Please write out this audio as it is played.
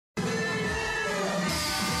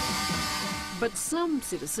But some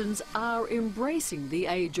citizens are embracing the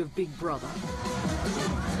age of Big Brother.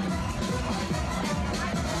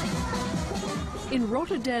 In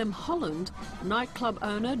Rotterdam, Holland, nightclub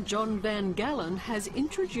owner John Van Gallen has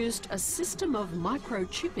introduced a system of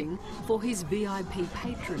microchipping for his VIP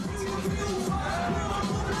patrons.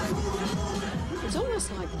 It's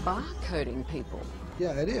almost like barcoding people.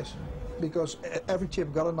 Yeah, it is, because every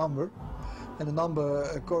chip got a number, and the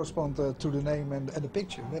number corresponds to the name and the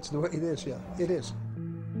picture. That's the way it is, yeah, it is.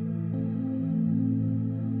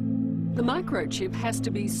 The microchip has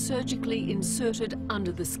to be surgically inserted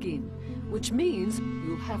under the skin, which means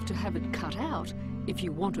you'll have to have it cut out if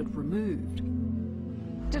you want it removed.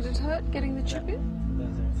 Did it hurt getting the chip in?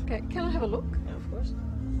 Okay, can I have a look? Yeah, of course.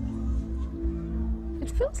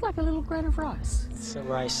 It feels like a little grain of rice. It's a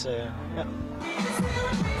rice, yeah.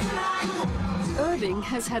 Irving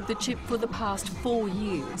has had the chip for the past 4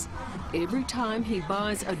 years. Every time he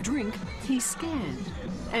buys a drink, he's scanned.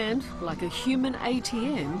 And, like a human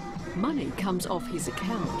ATM, money comes off his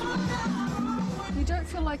account. You don't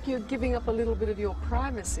feel like you're giving up a little bit of your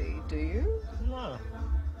privacy, do you? No.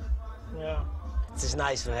 Yeah. It's just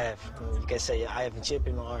nice to have. You can say, I have a chip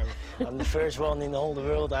in my arm. I'm the first one in the whole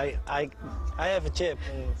world. I have a chip.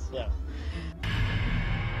 And, yeah.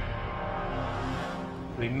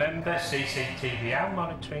 Remember CCTV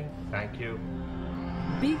monitoring. Thank you.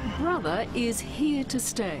 Big Brother is here to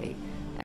stay.